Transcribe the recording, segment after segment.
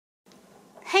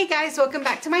Hey guys, welcome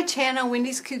back to my channel,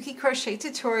 Wendy's Kooky Crochet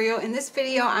Tutorial. In this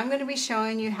video, I'm going to be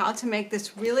showing you how to make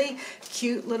this really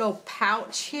cute little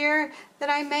pouch here that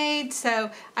I made. So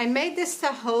I made this to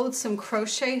hold some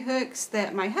crochet hooks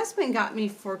that my husband got me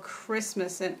for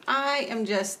Christmas, and I am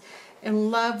just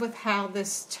in love with how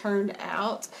this turned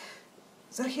out.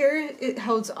 So here it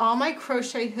holds all my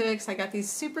crochet hooks. I got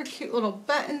these super cute little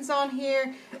buttons on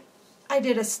here. I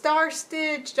did a star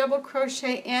stitch, double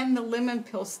crochet, and the lemon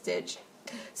peel stitch.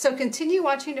 So continue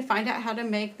watching to find out how to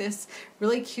make this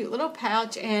really cute little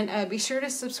pouch, and be sure to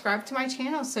subscribe to my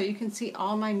channel so you can see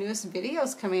all my newest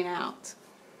videos coming out.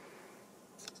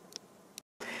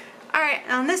 Alright,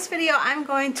 on this video I'm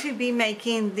going to be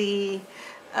making the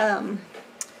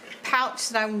pouch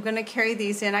that I'm going to carry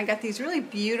these in. I got these really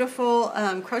beautiful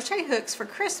crochet hooks for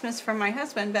Christmas from my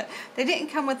husband, but they didn't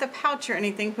come with a pouch or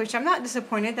anything, which I'm not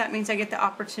disappointed. That means I get the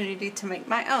opportunity to make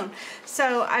my own.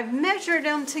 So I've measured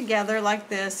them together like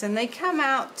this, and they come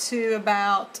out to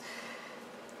about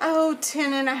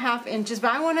 10.5 inches,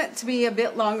 but I want it to be a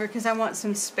bit longer because I want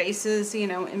some spaces, you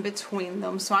know, in between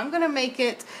them. So I'm going to make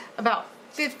it about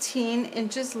 15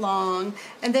 inches long,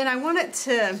 and then I want it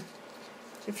to,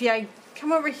 if you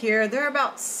come over here, they're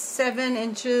about 7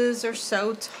 inches or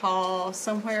so tall,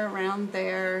 somewhere around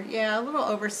there. Yeah, a little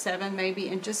over 7 maybe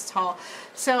inches tall.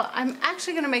 So I'm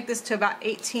actually going to make this to about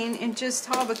 18 inches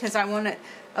tall because I want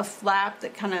a flap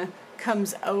that kind of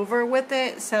comes over with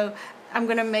it. So I'm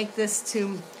going to make this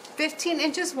to 15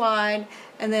 inches wide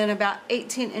and then about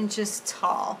 18 inches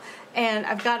tall. And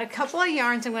I've got a couple of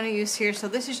yarns I'm going to use here. So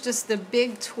this is just the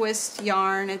Big Twist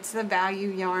yarn. It's the value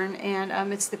yarn,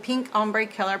 and it's the pink ombre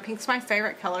color. Pink's my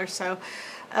favorite color, so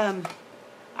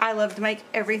I love to make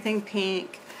everything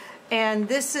pink. And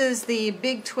this is the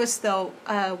Big Twist, though,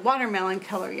 watermelon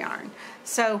color yarn.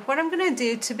 So what I'm going to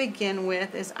do to begin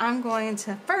with is I'm going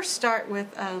to first start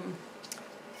with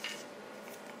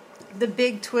the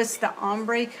Big Twist, the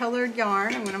ombre colored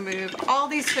yarn. I'm going to move all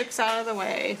these hooks out of the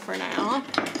way for now.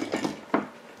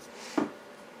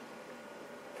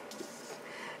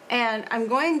 And I'm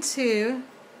going to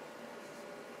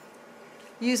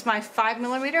use my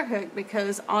 5mm hook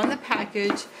because on the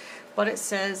package what it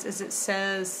says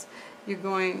is you're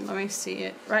going, let me see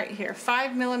it right here,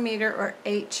 5mm or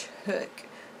H hook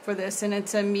for this, and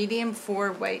it's a medium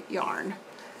 4-weight yarn.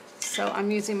 So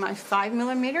I'm using my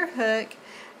 5mm hook,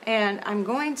 and I'm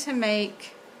going to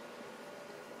make,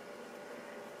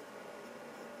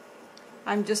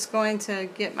 I'm just going to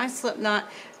get my slip knot.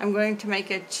 I'm going to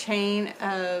make a chain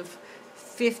of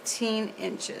 15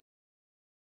 inches.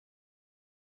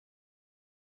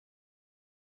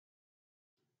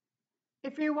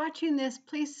 If you're watching this,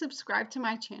 please subscribe to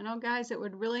my channel, guys. It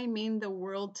would really mean the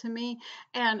world to me.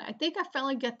 And I think I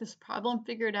finally got this problem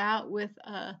figured out with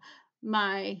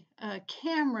my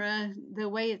camera, the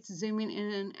way it's zooming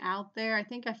in and out there. I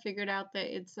think I figured out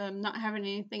that it's not having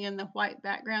anything in the white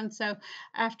background. So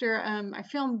after I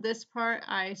filmed this part,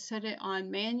 I set it on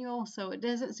manual, so it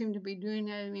doesn't seem to be doing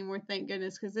that anymore, thank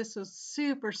goodness, because this was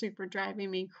super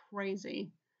driving me crazy.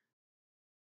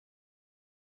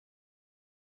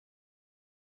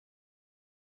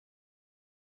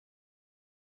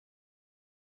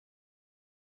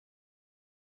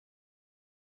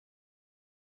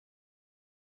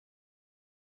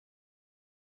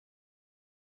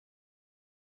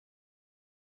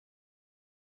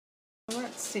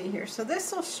 Let's see here. So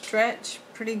this will stretch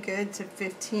pretty good to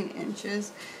 15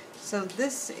 inches. So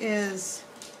this is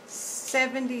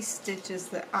 70 stitches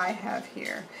that I have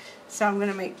here. So I'm going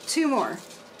to make 2 more.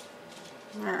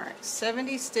 Alright,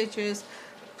 70 stitches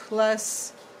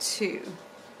plus 2.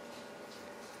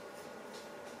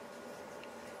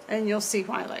 And you'll see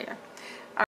why later.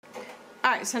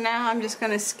 Alright, so now I'm just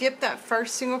going to skip that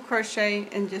first single crochet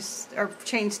and or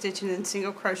chain stitch and then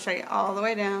single crochet all the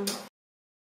way down.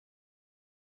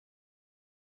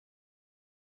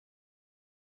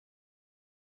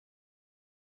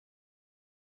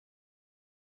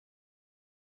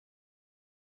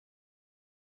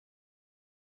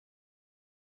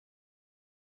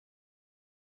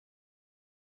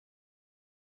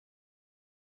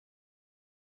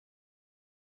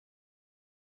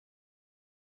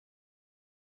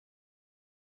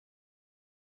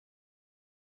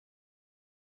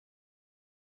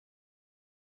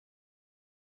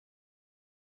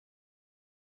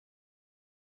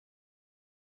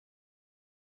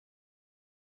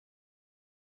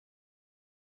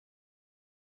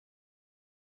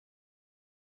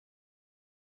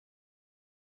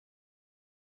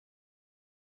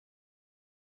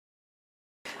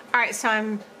 Alright, so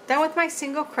I'm done with my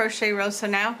single crochet row, so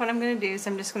now what I'm going to do is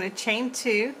I'm just going to chain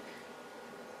 2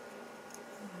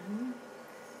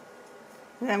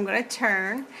 And then I'm going to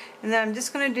turn, and then I'm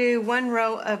just going to do one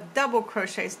row of double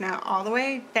crochets now all the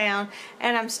way down,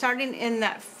 and I'm starting in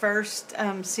that first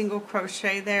single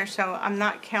crochet there, so I'm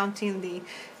not counting the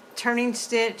turning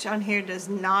stitch on here. Does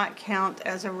not count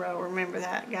as a row, remember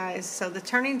that, guys. So the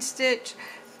turning stitch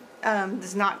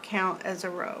does not count as a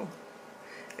row,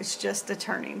 it's just the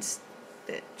turning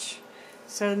stitch.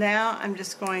 So now I'm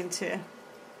just going to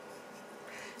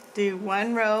do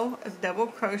one row of double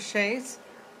crochets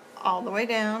all the way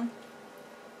down.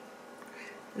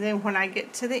 And then when I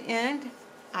get to the end,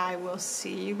 I will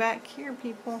see you back here,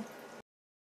 people.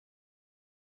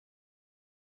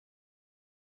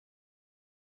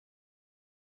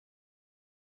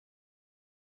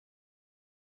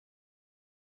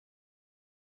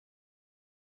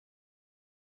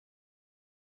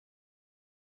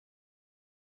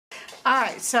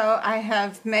 Alright, so I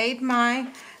have made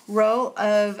my row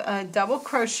of double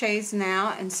crochets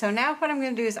now, and so now what I'm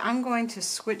going to do is I'm going to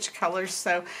switch colors.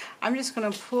 So I'm just going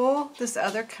to pull this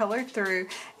other color through,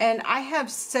 and I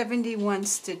have 71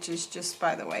 stitches, just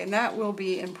by the way, and that will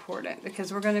be important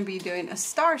because we're going to be doing a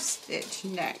star stitch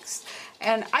next.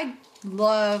 And I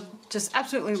just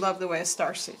absolutely love the way a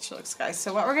star stitch looks, guys.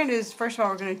 So what we're going to do is, first of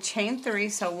all, we're going to chain 3,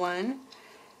 so 1,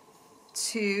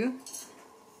 2,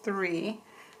 3,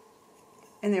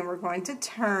 and then we're going to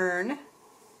turn.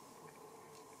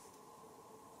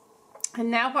 And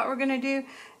now what we're going to do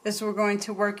is we're going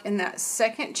to work in that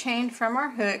second chain from our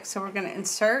hook. So we're going to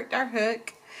insert our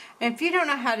hook. And if you don't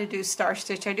know how to do star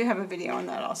stitch, I do have a video on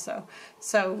that also.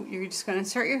 So you're just going to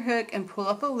insert your hook and pull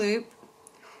up a loop.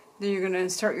 Then you're going to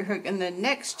insert your hook in the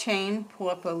next chain, pull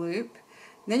up a loop.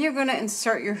 Then you're going to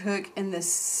insert your hook in the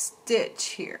stitch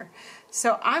here.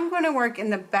 So I'm going to work in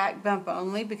the back bump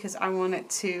only because I want it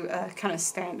to kind of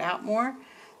stand out more.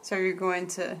 So you're going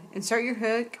to insert your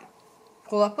hook,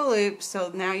 pull up a loop.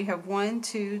 So now you have 1,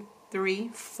 2, 3,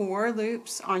 4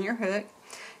 loops on your hook.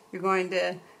 You're going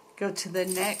to go to the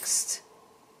next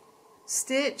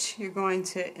stitch. You're going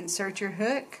to insert your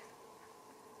hook,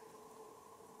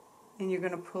 and you're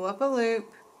going to pull up a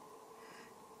loop.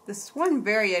 This one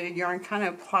variated yarn kind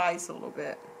of applies a little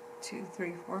bit. 2,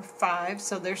 3, 4, 5.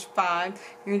 So there's 5.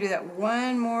 You're going to do that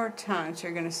one more time. So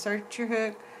you're going to insert your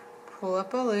hook, pull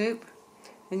up a loop,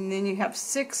 and then you have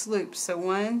 6 loops. So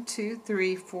 1, 2,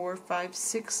 3, 4, 5,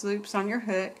 6 loops on your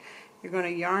hook. You're going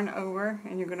to yarn over,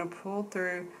 and you're going to pull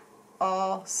through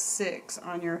all 6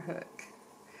 on your hook.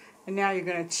 And now you're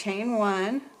going to chain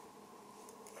 1,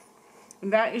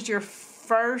 and that is your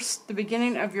the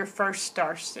beginning of your first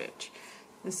star stitch.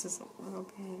 This is a little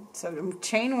bit, so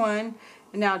chain 1,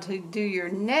 and now to do your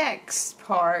next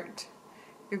part,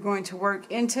 you're going to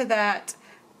work into that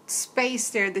space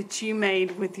there that you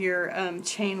made with your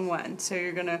chain 1. So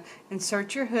you're going to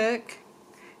insert your hook,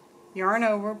 yarn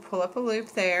over, pull up a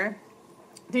loop there.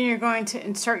 Then you're going to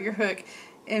insert your hook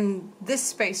in this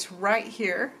space right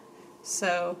here.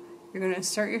 So you're going to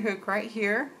insert your hook right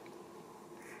here,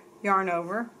 yarn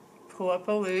over, pull up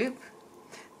a loop.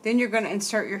 Then you're going to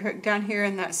insert your hook down here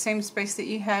in that same space that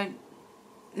you had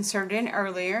inserted in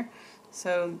earlier.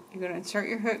 So you're going to insert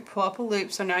your hook, pull up a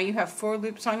loop. So now you have 4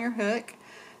 loops on your hook.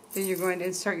 Then you're going to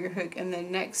insert your hook in the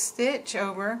next stitch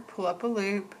over, pull up a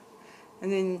loop,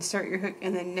 and then insert your hook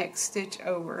in the next stitch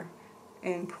over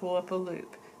and pull up a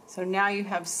loop. So now you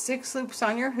have 6 loops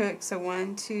on your hook. So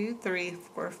 1, 2, 3,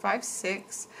 4, 5,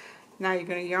 6. Now you're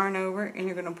going to yarn over, and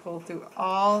you're going to pull through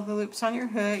all the loops on your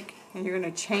hook, and you're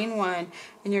going to chain 1,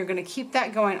 and you're going to keep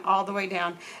that going all the way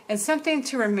down. And something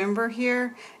to remember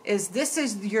here is this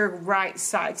is your right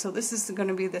side, so this is going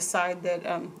to be the side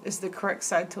that is the correct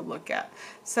side to look at.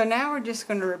 So now we're just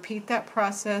going to repeat that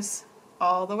process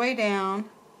all the way down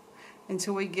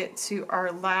until we get to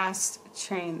our last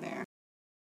chain there.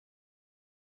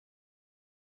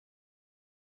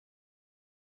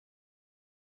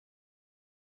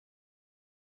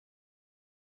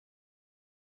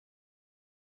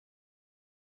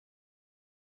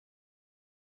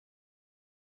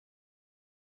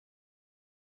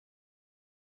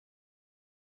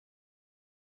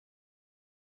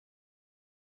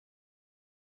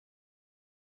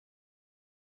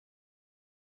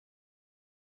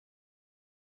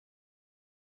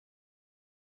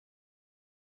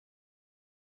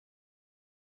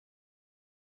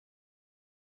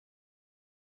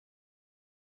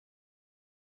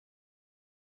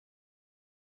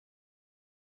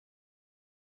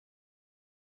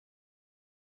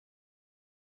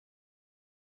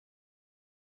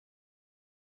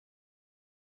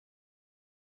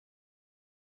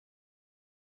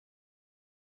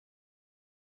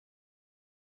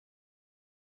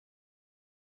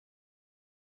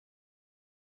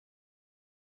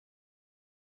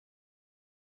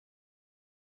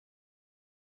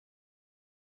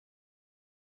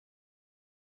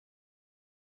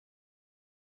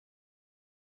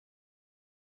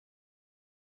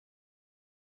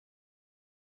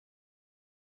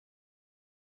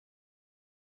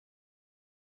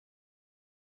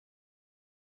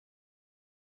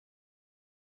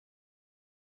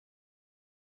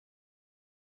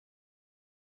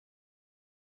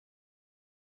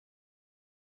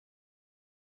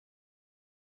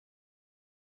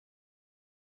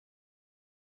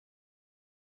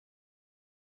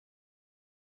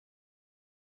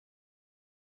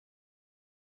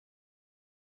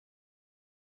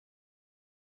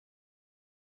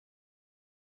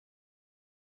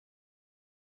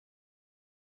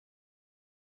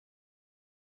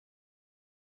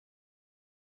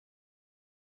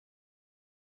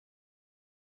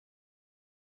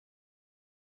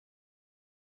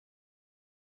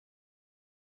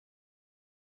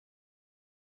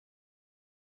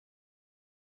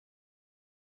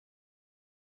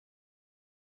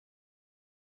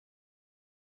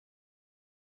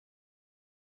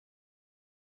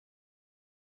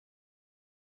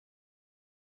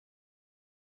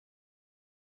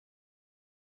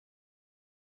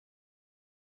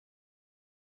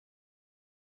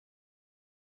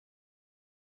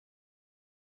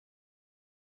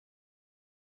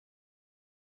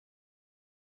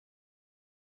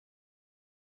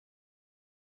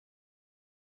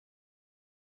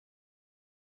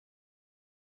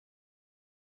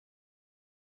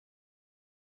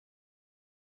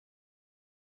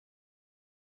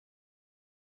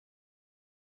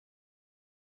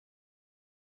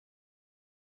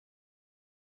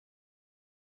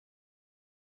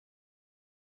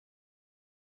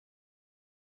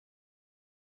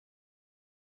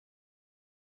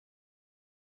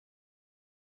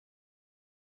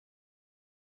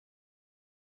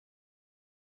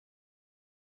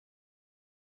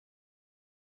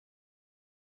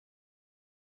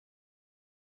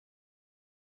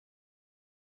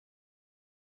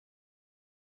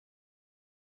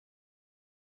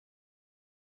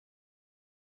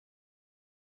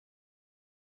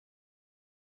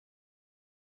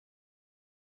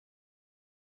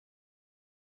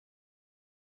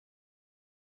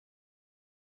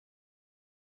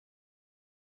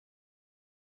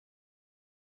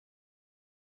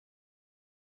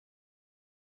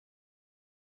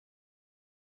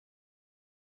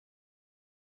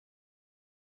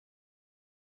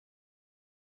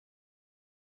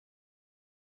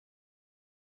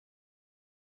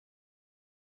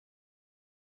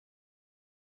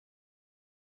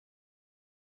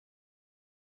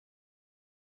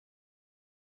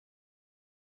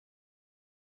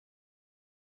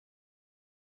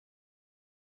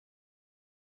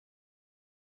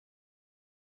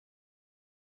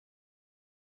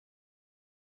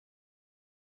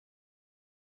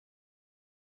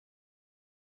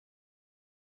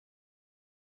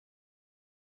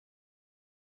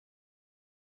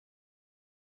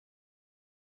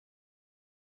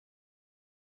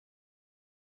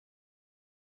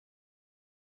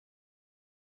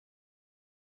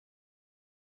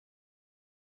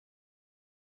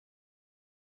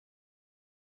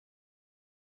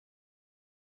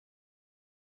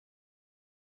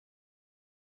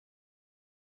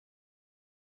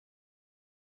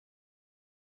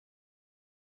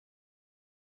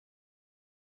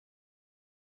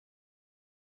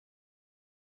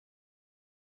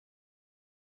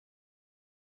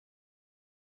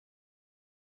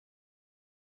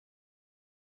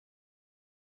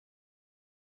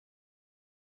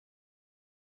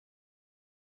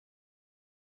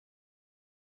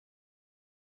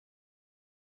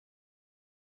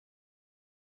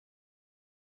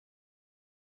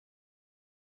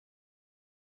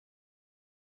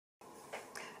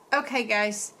 Okay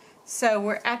guys, so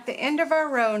we're at the end of our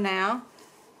row now.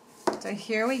 So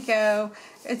here we go.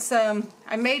 It's I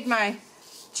made my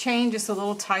chain just a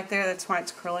little tight there, that's why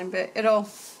it's curling, but it'll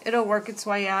work its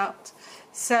way out.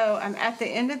 So I'm at the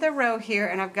end of the row here,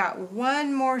 and I've got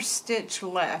one more stitch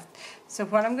left. So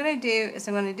what I'm going to do is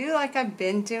I'm going to do like I've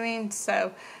been doing,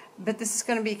 but this is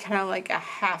going to be kind of like a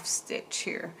half stitch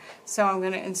here. So I'm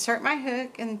going to insert my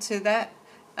hook into that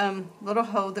little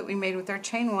hole that we made with our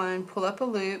chain 1, pull up a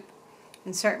loop,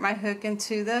 insert my hook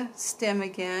into the stem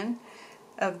again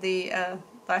of the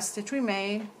last stitch we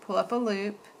made, pull up a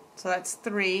loop, so that's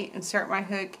 3, insert my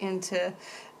hook into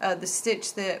the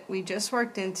stitch that we just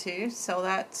worked into, so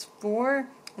that's 4,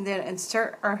 and then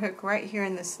insert our hook right here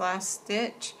in this last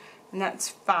stitch, and that's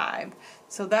 5.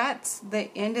 So that's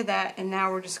the end of that, and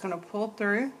now we're just going to pull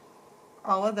through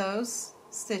all of those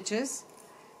stitches,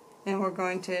 and we're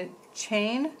going to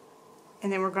chain,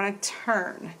 and then we're going to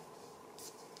turn.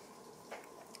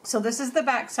 So this is the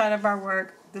back side of our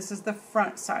work, this is the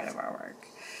front side of our work.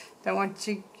 Don't want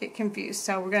you to get confused.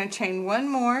 So we're going to chain one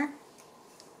more,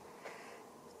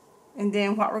 and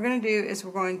then what we're going to do is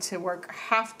we're going to work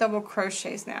half double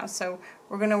crochets now. So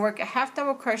we're going to work a half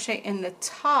double crochet in the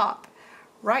top,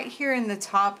 right here in the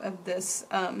top of this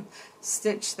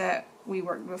stitch that we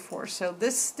worked before. So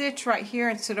this stitch right here,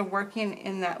 instead of working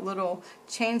in that little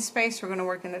chain space, we're going to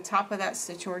work in the top of that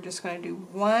stitch, and we're just going to do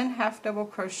one half double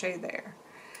crochet there.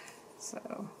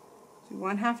 So do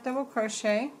one half double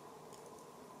crochet.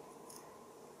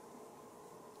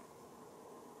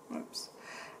 Oops.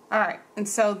 Alright, and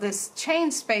so this chain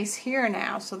space here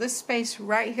now, so this space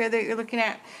right here that you're looking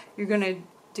at, you're going to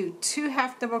do 2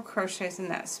 half double crochets in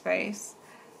that space,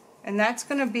 and that's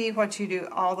going to be what you do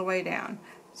all the way down.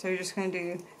 So you're just going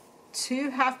to do 2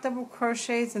 half double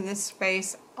crochets in this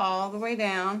space all the way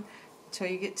down until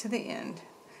you get to the end.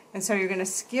 And so you're going to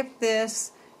skip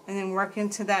this and then work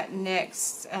into that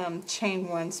next chain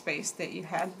 1 space that you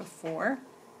had before.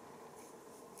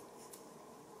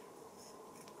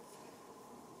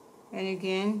 And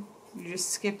again, you're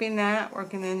just skipping that,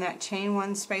 working in that chain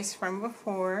 1 space from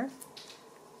before.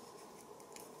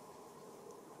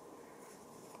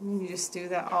 And you just do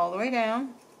that all the way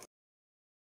down.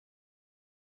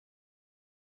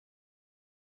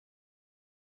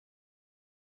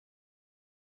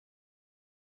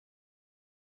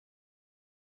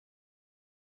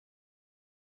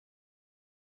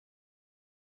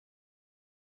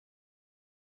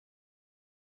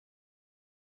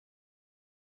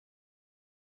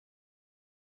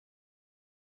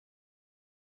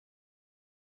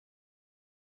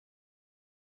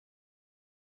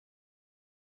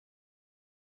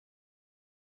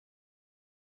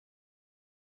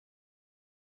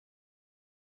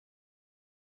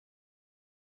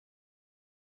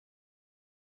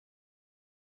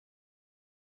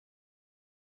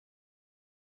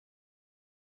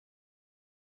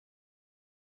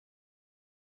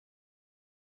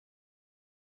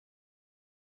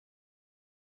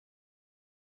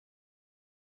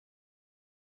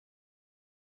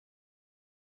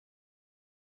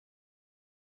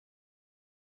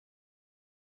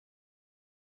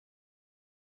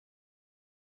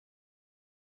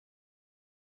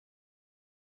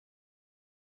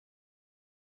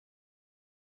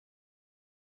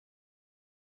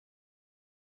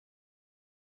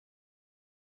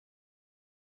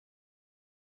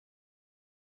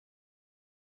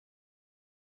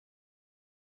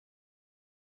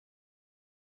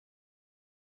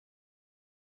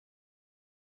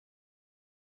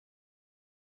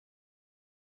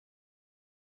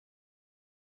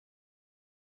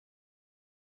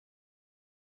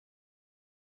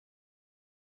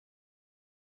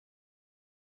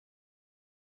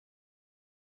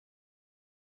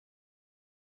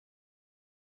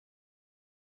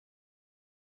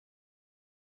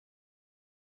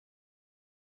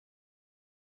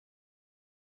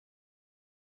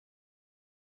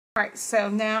 Alright, so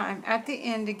now I'm at the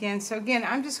end again. So again,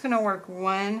 I'm just going to work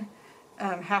one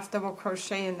half double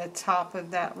crochet in the top of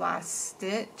that last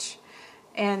stitch.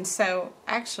 And so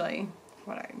actually,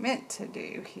 what I meant to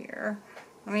do here,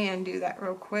 let me undo that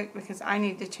real quick because I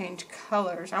need to change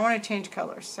colors. I want to change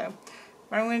colors. So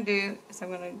what I'm going to do is I'm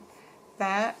going to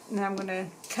that, and then I'm going to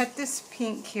cut this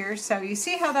pink here. So you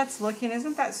see how that's looking?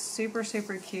 Isn't that super,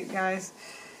 super cute, guys?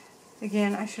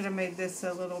 Again, I should have made this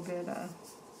a little bit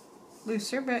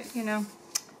looser, but you know,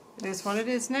 it is what it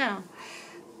is now.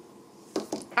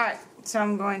 Alright, so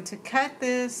I'm going to cut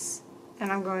this,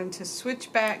 and I'm going to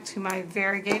switch back to my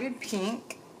variegated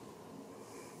pink.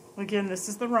 Again, this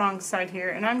is the wrong side here,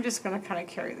 and I'm just going to kind of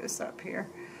carry this up here.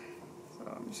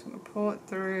 So I'm just going to pull it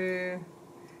through,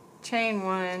 chain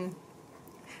 1,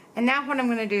 And now what I'm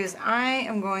going to do is I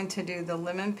am going to do the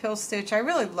lemon peel stitch. I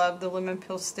really love the lemon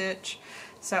peel stitch.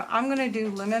 So I'm going to do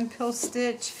lemon peel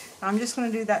stitch. I'm just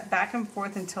going to do that back and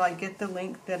forth until I get the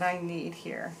length that I need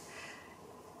here.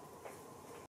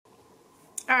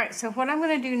 Alright, so what I'm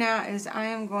going to do now is I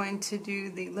am going to do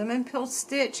the lemon peel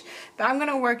stitch, but I'm going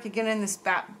to work again in this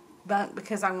back bump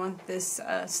because I want this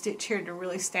stitch here to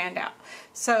really stand out.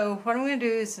 So what I'm going to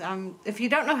do is, if you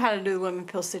don't know how to do the lemon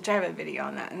peel stitch, I have a video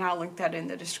on that and I'll link that in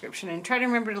the description, and try to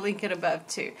remember to link it above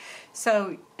too.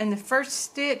 So in the first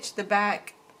stitch, the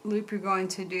back loop, you're going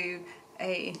to do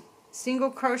a single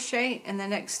crochet, and the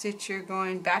next stitch you're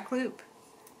going back loop,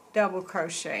 double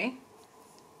crochet,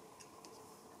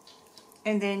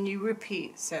 and then you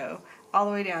repeat, so all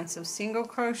the way down. So single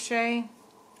crochet,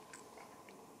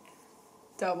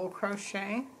 double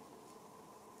crochet,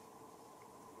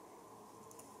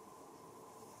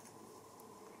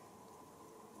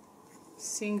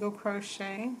 single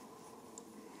crochet,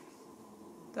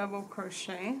 double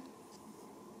crochet,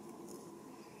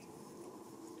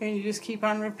 and you just keep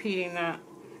on repeating that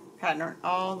pattern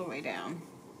all the way down.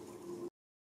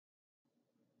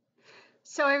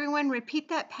 So everyone, repeat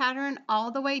that pattern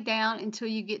all the way down until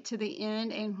you get to the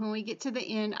end, and when we get to the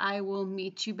end, I will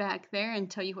meet you back there and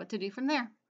tell you what to do from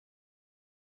there.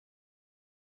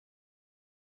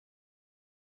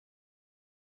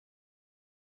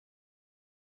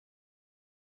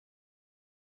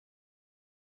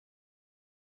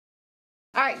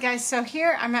 Alright guys, so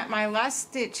here I'm at my last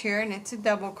stitch here, and it's a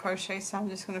double crochet, so I'm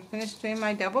just going to finish doing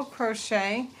my double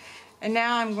crochet, and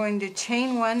now I'm going to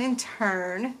chain one and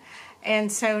turn.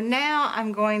 And so now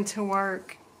I'm going to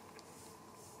work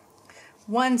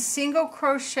one single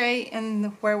crochet in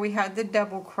where we had the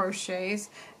double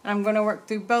crochets, and I'm going to work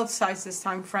through both sides this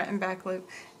time, front and back loop,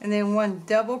 and then one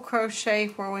double crochet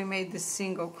where we made the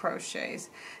single crochets.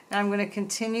 And I'm going to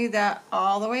continue that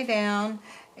all the way down.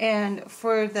 And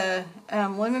for the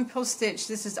lemon peel stitch,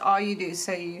 this is all you do.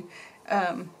 So you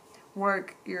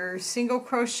work your single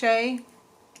crochet,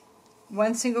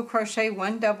 one single crochet,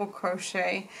 one double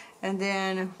crochet, and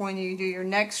then when you do your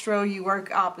next row, you work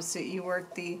opposite. You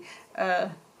work the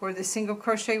where the single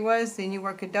crochet was, then you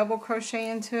work a double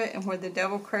crochet into it, and where the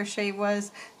double crochet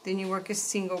was, then you work a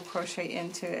single crochet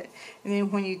into it. And then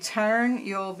when you turn,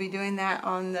 you'll be doing that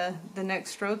on the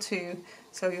next row too.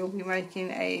 So you'll be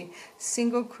making a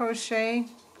single crochet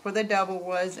where the double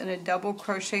was and a double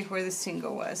crochet where the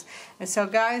single was. And so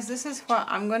guys, this is what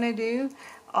I'm going to do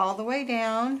all the way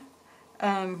down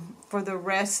for the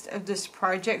rest of this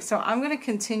project. So I'm going to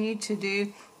continue to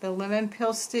do the lemon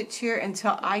peel stitch here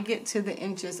until I get to the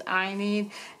inches I need,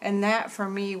 and that for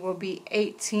me will be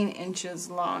 18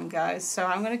 inches long, guys. So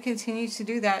I'm going to continue to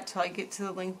do that till I get to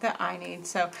the length that I need.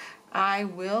 So I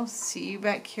will see you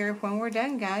back here when we're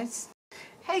done, guys.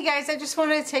 Hey guys, I just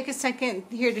wanted to take a second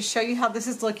here to show you how this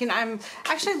is looking. I'm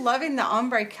actually loving the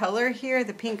ombre color here,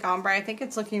 the pink ombre. I think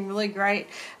it's looking really great.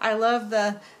 I love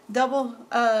the double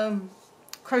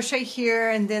crochet here,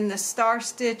 and then the star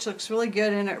stitch looks really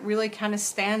good, and it really kind of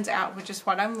stands out, which is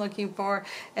what I'm looking for.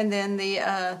 And then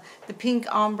the pink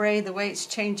ombre, the way it's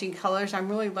changing colors, I'm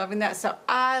really loving that. So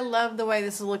I love the way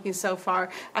this is looking so far.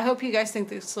 I hope you guys think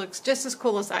this looks just as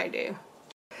cool as I do.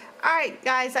 Alright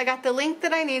guys, I got the length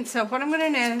that I need, so what I'm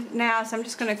going to do now is I'm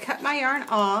just going to cut my yarn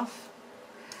off.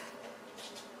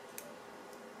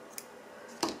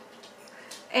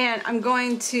 And I'm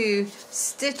going to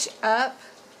stitch up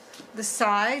the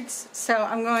sides. So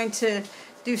I'm going to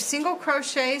do single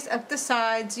crochets up the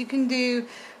sides. You can do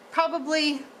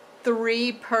probably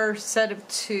 3 per set of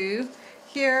 2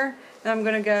 here. And I'm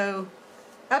going to go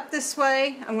up this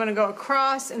way, I'm going to go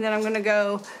across, and then I'm going to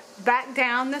go back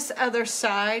down this other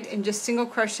side and just single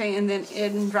crochet and then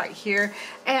end right here.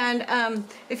 And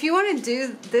if you want to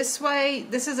do this way,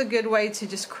 this is a good way to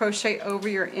just crochet over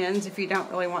your ends if you don't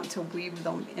really want to weave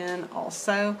them in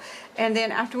also. And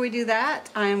then after we do that,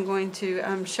 I am going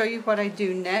to show you what I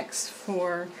do next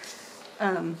for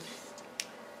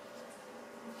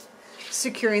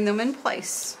securing them in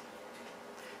place.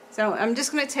 So I'm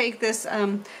just going to take this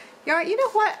yarn. You know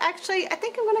what, actually I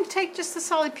think I'm going to take just the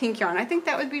solid pink yarn. I think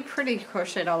that would be pretty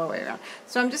crocheted all the way around.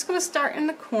 So I'm just going to start in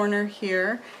the corner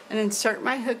here and insert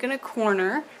my hook in a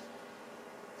corner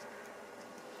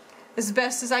as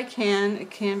best as I can.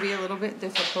 It can be a little bit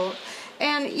difficult.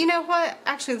 And you know what,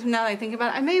 actually now that I think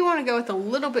about it, I may want to go with a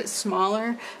little bit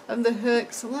smaller of the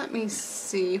hook. So let me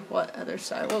see what other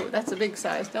size. Whoa, that's a big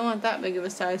size. Don't want that big of a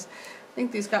size. I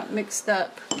think these got mixed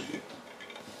up.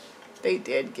 They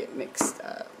did get mixed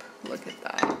up. Look at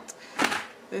that.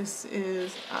 This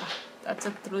is, that's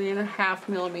a 3.5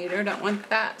 millimeter. Don't want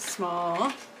that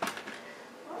small.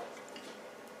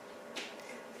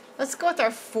 Let's go with our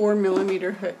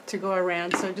 4mm hook to go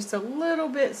around, so just a little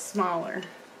bit smaller.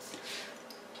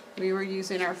 We were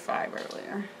using our 5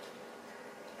 earlier.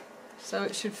 So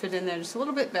it should fit in there just a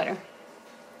little bit better.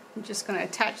 I'm just going to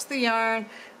attach the yarn.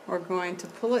 We're going to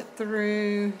pull it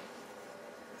through.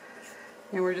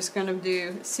 And we're just going to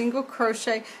do single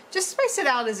crochet. Just space it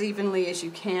out as evenly as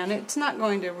you can. It's not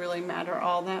going to really matter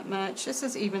all that much. Just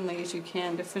as evenly as you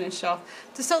can to finish off,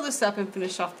 to sew this up and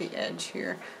finish off the edge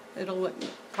here. It'll look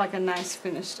like a nice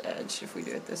finished edge if we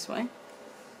do it this way.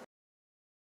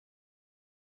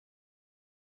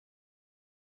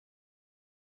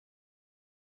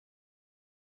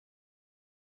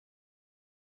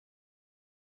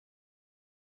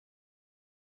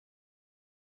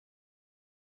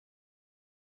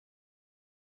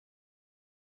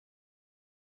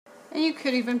 And you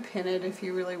could even pin it if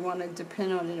you really wanted to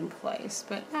pin it in place,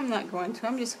 but I'm not going to.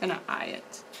 I'm just going to eye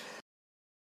it.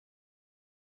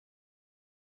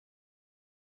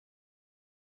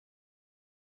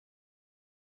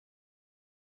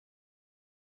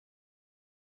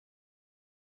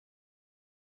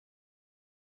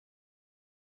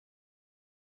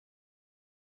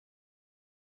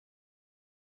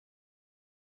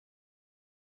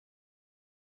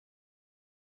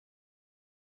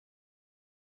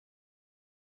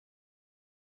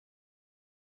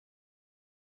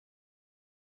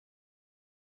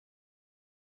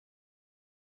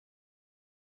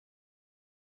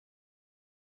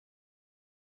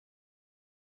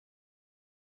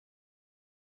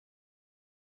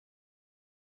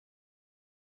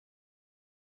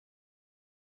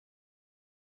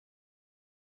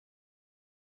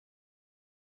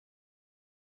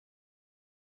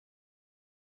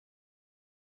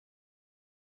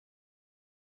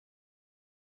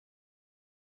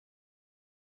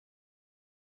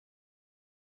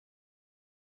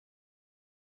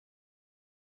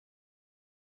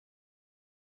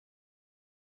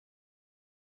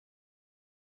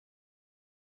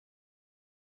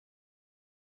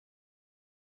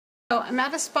 So I'm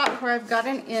at a spot where I've got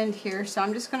an end here, so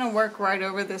I'm just going to work right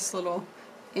over this little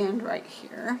end right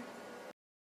here.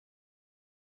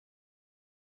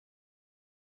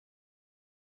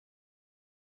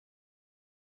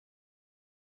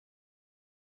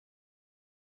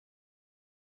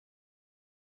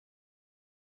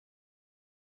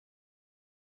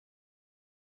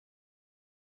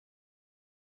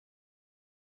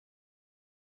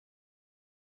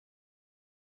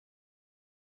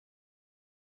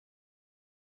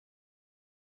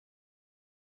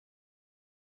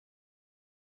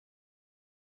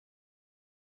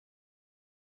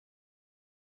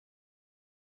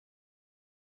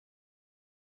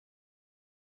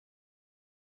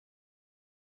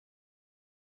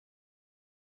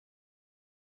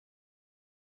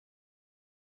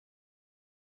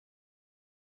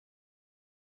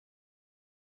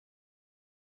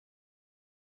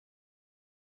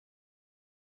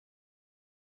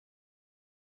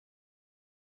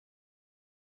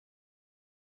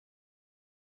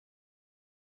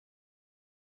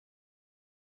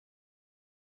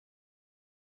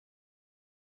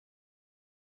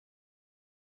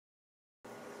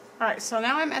 Alright, so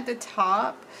now I'm at the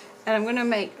top, and I'm going to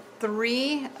make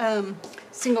 3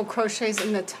 single crochets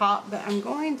in the top, but I'm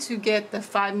going to get the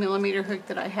 5mm hook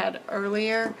that I had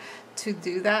earlier to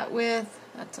do that with.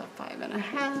 That's a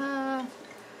 5.5.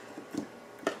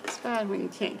 It's bad when you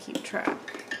can't keep track.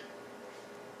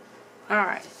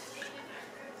 Alright.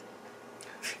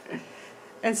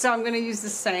 And so I'm going to use the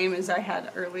same as I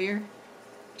had earlier.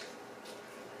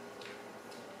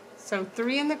 So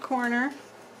 3 in the corner.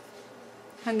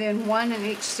 And then 1 in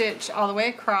each stitch all the way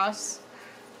across.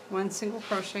 1 single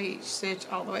crochet each stitch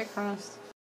all the way across.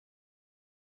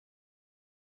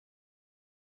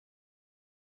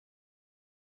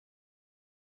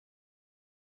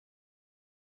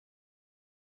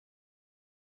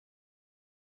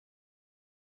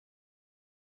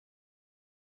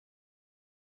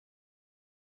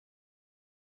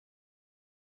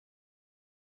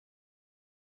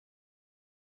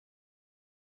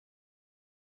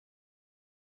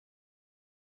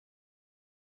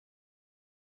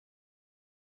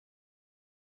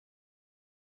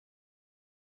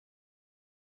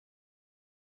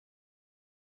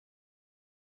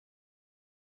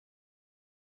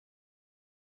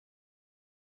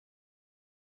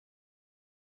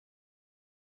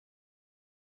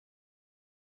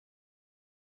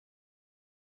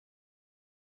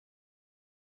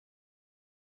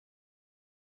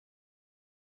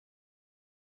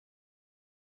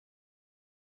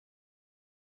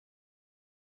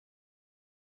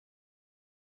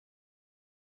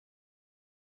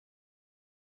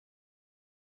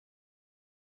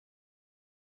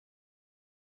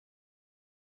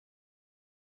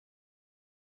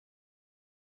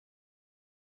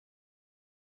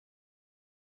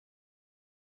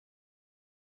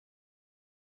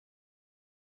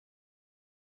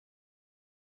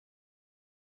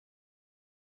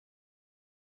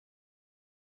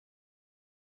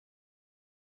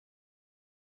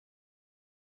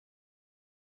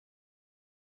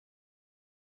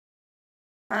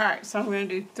 Alright, so I'm going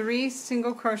to do 3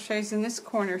 single crochets in this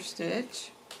corner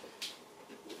stitch.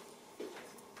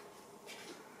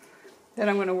 Then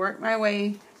I'm going to work my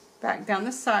way back down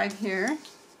the side here.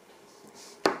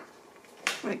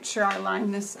 Make sure I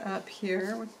line this up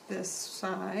here with this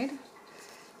side.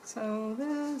 So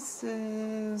this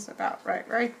is about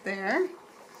right there.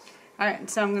 Alright,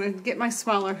 so I'm going to get my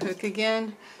smaller hook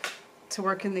again to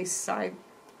work in these side,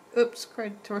 to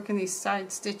work in these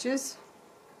side stitches.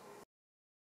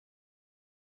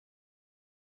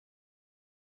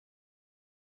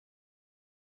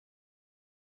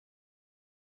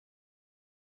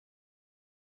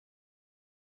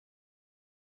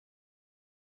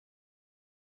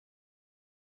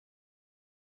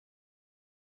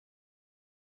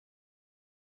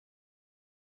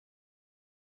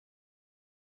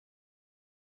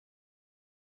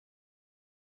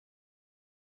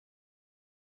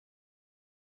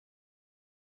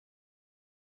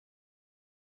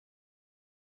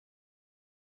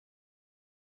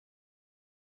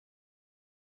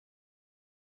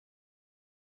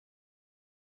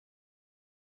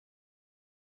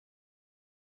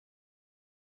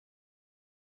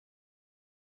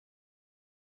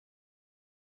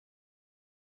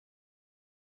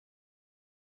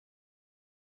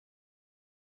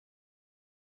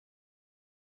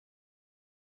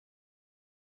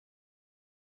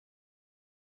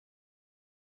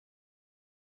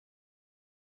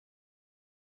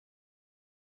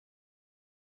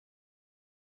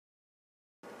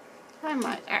 I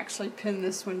might actually pin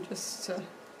this one just to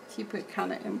keep it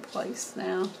kind of in place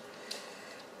now,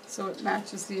 so it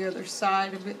matches the other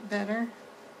side a bit better.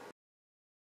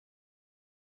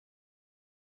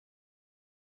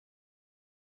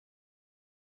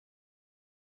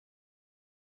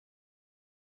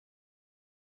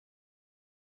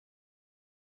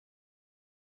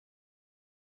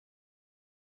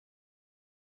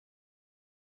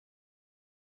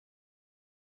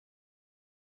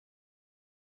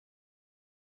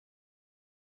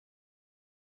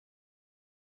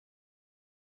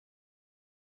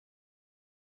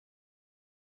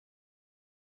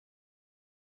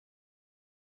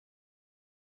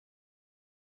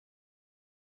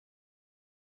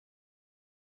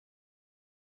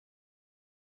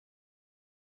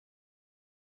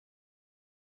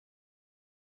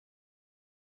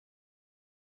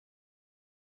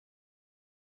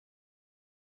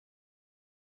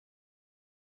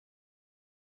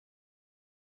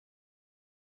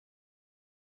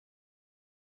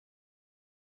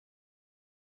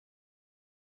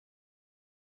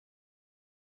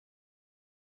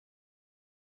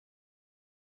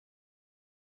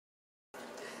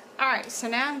 Alright, so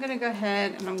now I'm going to go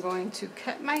ahead and I'm going to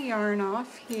cut my yarn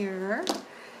off here.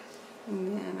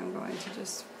 And then I'm going to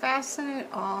just fasten it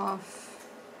off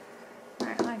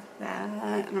right like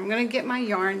that. And I'm going to get my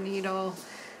yarn needle.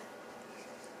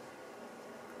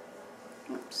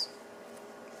 Oops.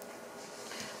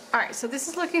 Alright, so this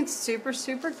is looking super,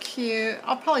 super cute.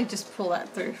 I'll probably just pull that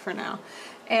through for now.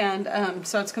 And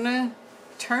so it's going to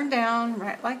turn down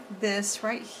right like this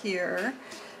right here.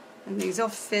 And these will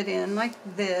fit in like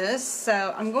this.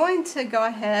 So I'm going to go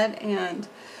ahead and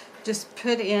just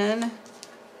put in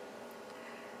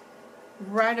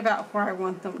right about where I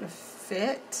want them to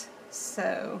fit.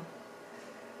 So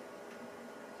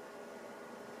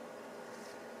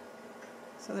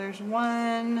there's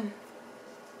one.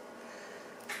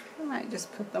 I might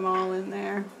just put them all in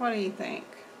there. What do you think?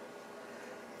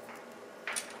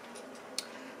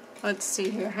 Let's see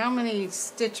here. How many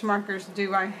stitch markers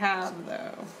do I have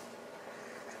though?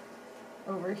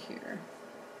 Over here.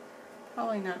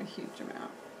 Probably not a huge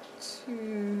amount.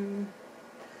 2.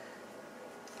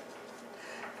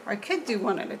 Or I could do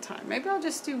one at a time. Maybe I'll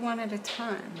just do one at a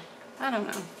time. I don't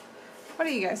know. What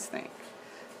do you guys think?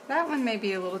 That one may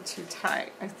be a little too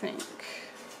tight, I think.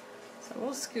 So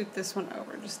we'll scoot this one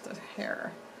over just a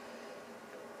hair.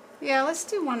 Yeah, let's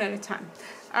do one at a time.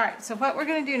 Alright, so what we're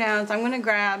going to do now is I'm going to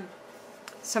grab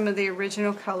some of the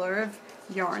original color of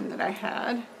yarn that I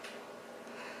had.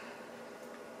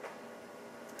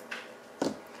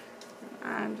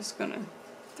 I'm just going to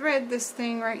thread this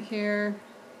thing right here.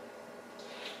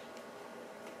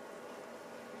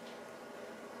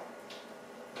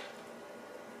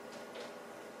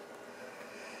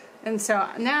 And so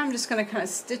now I'm just going to kind of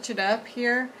stitch it up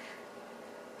here,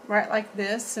 right like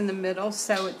this in the middle,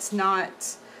 so it's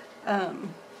not,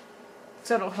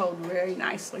 so it'll hold very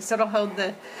nicely. So it'll hold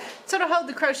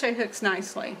the crochet hooks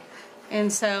nicely.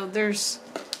 And so there's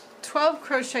 12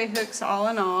 crochet hooks all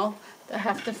in all that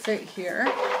have to fit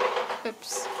here.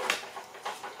 Oops.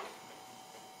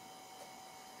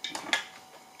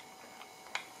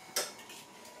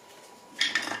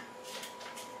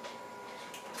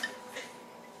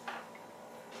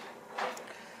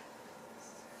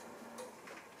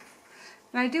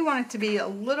 I do want it to be a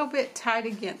little bit tight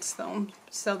against them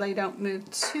so they don't move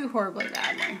too horribly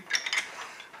badly.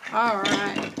 All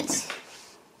right.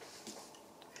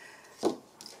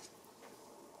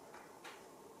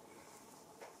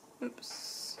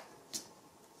 Oops.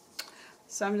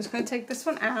 So I'm just going to take this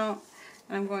one out,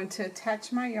 and I'm going to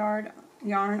attach my yarn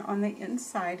on the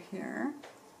inside here.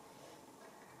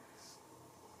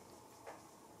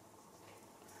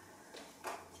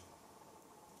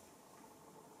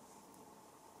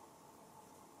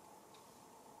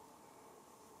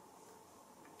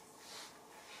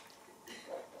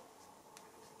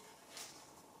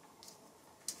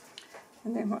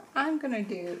 And then what I'm going to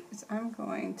do is I'm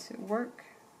going to work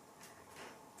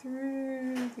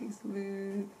through these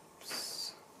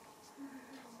loops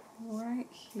right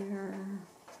here.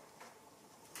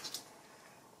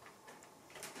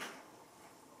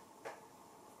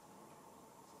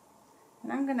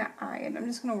 And I'm going to eye it. I'm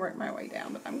just going to work my way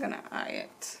down, but I'm going to eye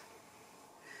it.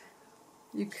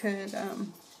 You could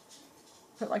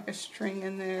put like a string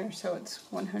in there so it's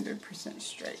 100%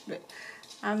 straight, but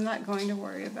I'm not going to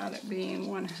worry about it being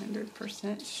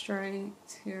 100% straight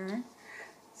here.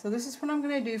 So this is what I'm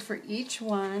going to do for each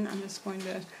one. I'm just going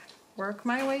to work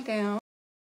my way down.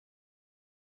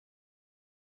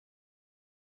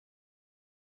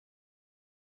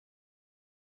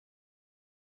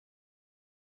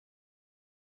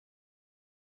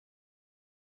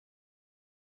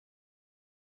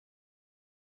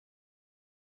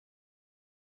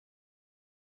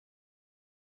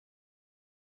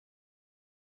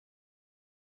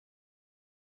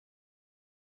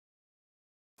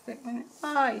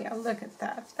 Oh yeah, look at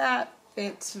that. That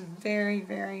fits very,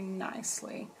 very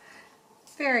nicely.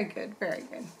 Very good, very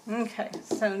good. Okay,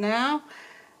 so now,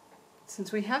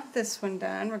 since we have this one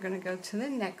done, we're going to go to the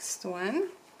next one.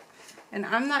 And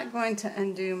I'm not going to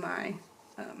undo my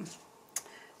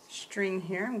string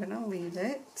here. I'm going to leave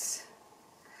it.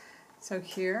 So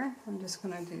here, I'm just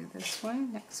going to do this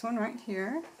one, next one right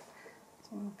here. So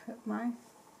I'm going to put my,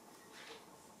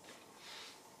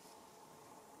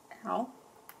 ow.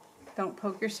 Don't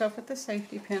poke yourself with the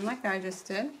safety pin like I just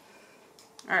did.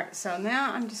 Alright, so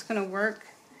now I'm just going to work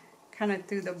kind of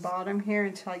through the bottom here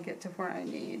until I get to where I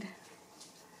need.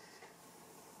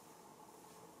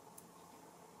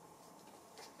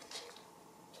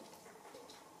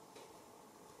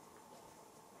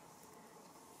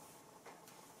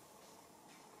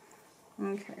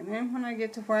 Okay, and then when I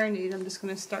get to where I need, I'm just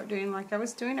going to start doing like I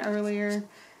was doing earlier,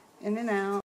 in and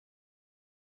out.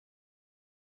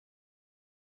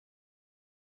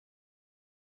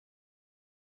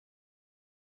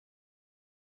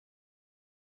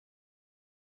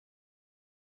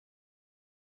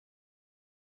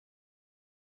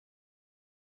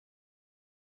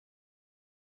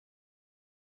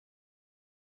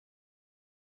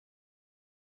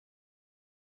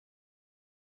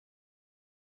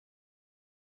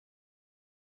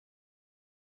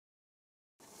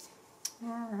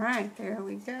 Alright, there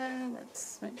we go.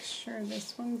 Let's make sure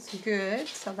this one's good.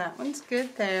 So that one's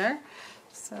good there.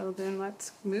 So then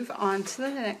let's move on to the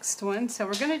next one. So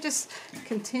we're going to just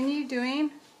continue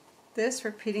doing this,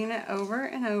 repeating it over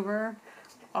and over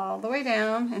all the way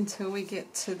down until we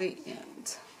get to the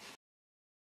end.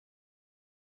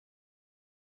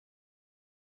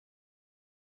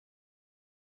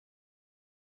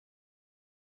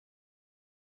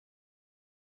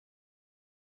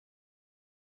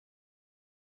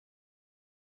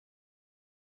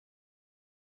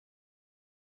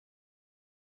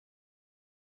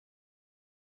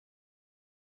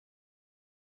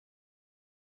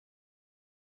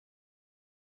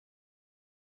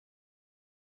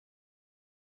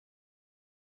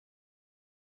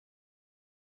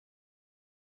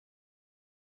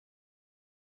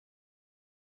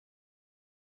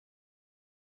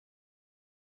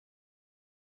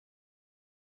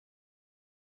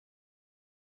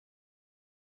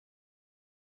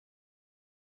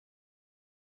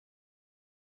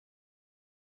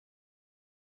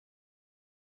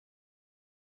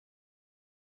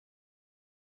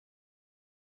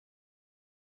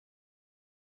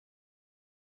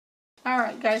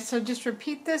 Alright guys, so just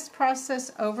repeat this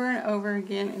process over and over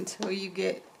again until you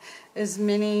get as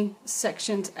many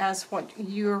sections as what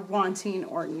you're wanting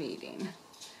or needing.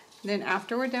 Then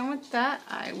after we're done with that,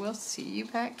 I will see you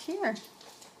back here.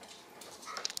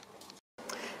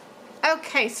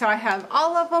 Okay, so I have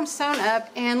all of them sewn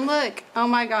up, and look, oh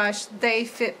my gosh, they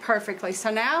fit perfectly. So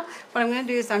now what I'm going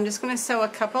to do is I'm just going to sew a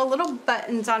couple little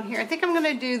buttons on here. I think I'm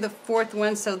going to do the fourth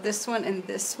one, so this one and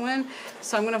this one.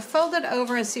 So I'm going to fold it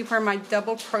over and see where my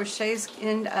double crochets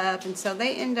end up. And so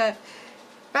they end up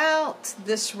about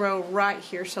this row right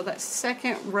here, so that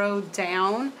second row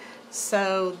down.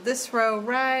 So this row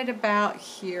right about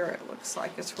here, it looks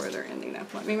like it's where they're ending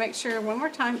up. Let me make sure one more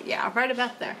time. Yeah, right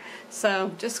about there.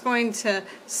 So just going to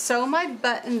sew my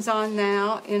buttons on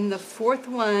now in the fourth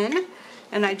one,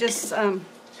 and I just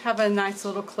have a nice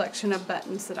little collection of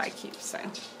buttons that I keep. So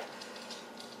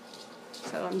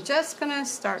I'm just gonna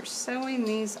start sewing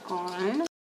these on.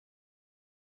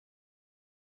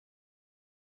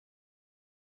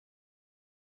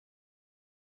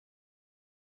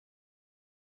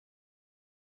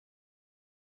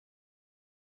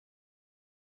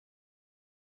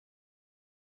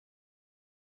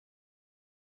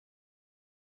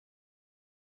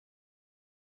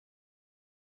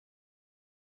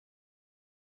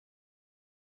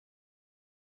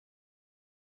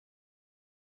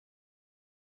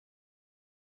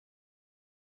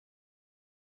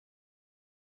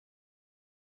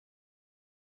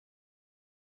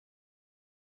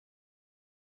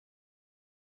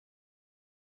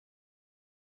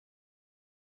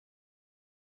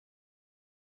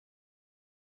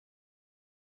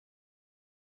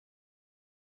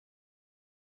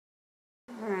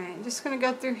 Alright, I'm just going to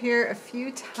go through here a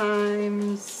few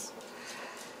times.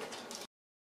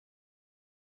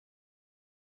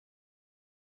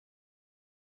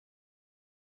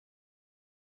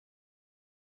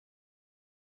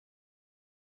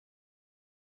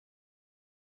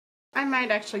 I might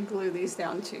actually glue these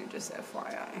down too, just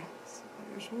FYI. So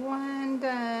there's one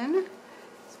done.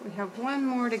 So we have one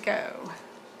more to go.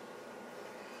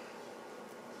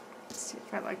 Let's see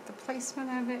if I like the placement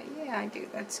of it. Yeah, I do.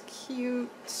 That's cute.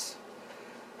 It's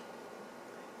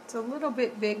a little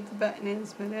bit big, the button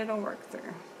is, but it'll work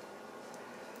through.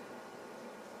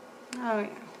 Oh yeah.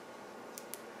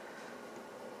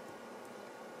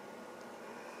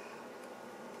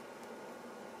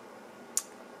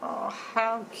 Oh,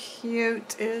 how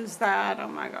cute is that? Oh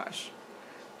my gosh.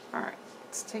 Alright,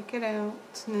 let's take it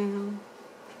out now.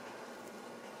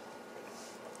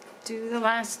 Do the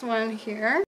last one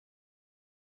here.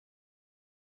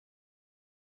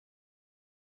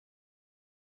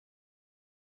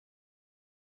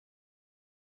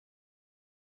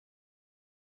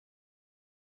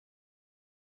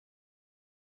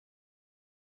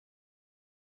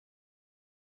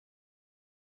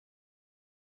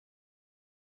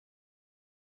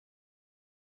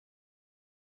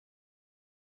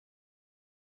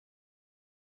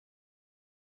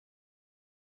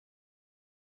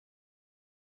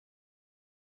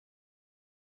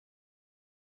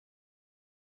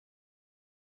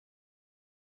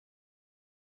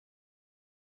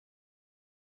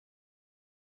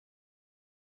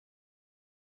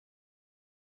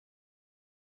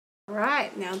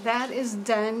 Alright, now that is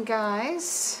done,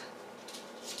 guys.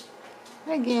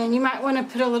 Again, you might want to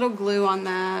put a little glue on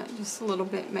that, just a little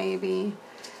bit maybe.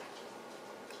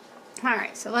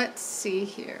 Alright, so let's see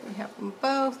here. We have them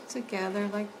both together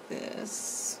like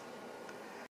this.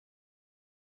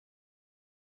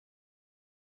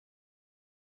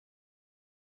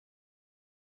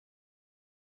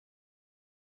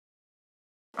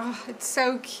 Oh, it's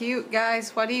so cute,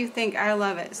 guys. What do you think? I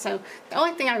love it. So the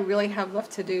only thing I really have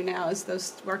left to do now is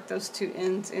work those two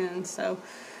ends in. So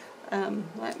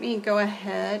let me go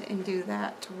ahead and do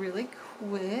that really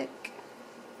quick.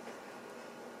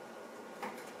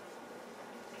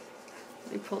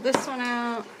 Let me pull this one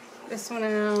out, this one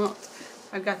out.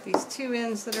 I've got these two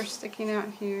ends that are sticking out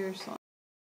here. So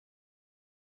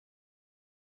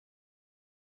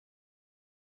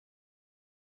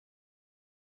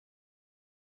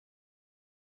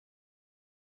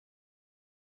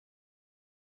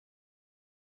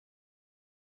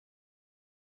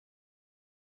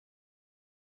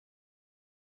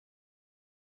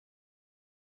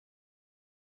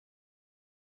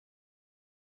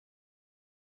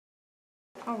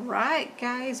alright,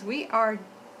 guys, we are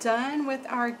done with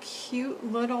our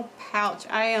cute little pouch.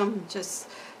 I am just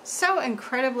so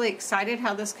incredibly excited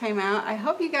how this came out. I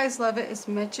hope you guys love it as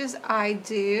much as I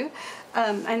do,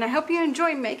 and I hope you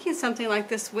enjoy making something like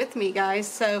this with me, guys.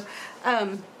 So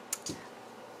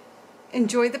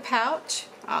enjoy the pouch.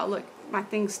 Oh look, my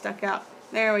thing's stuck out.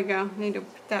 There we go. Need to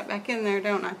put that back in there,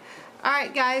 don't I?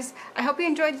 Alright guys, I hope you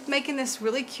enjoyed making this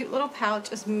really cute little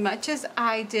pouch as much as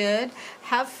I did.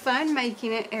 Have fun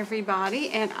making it, everybody,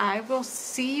 and I will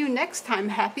see you next time.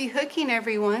 Happy hooking,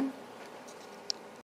 everyone.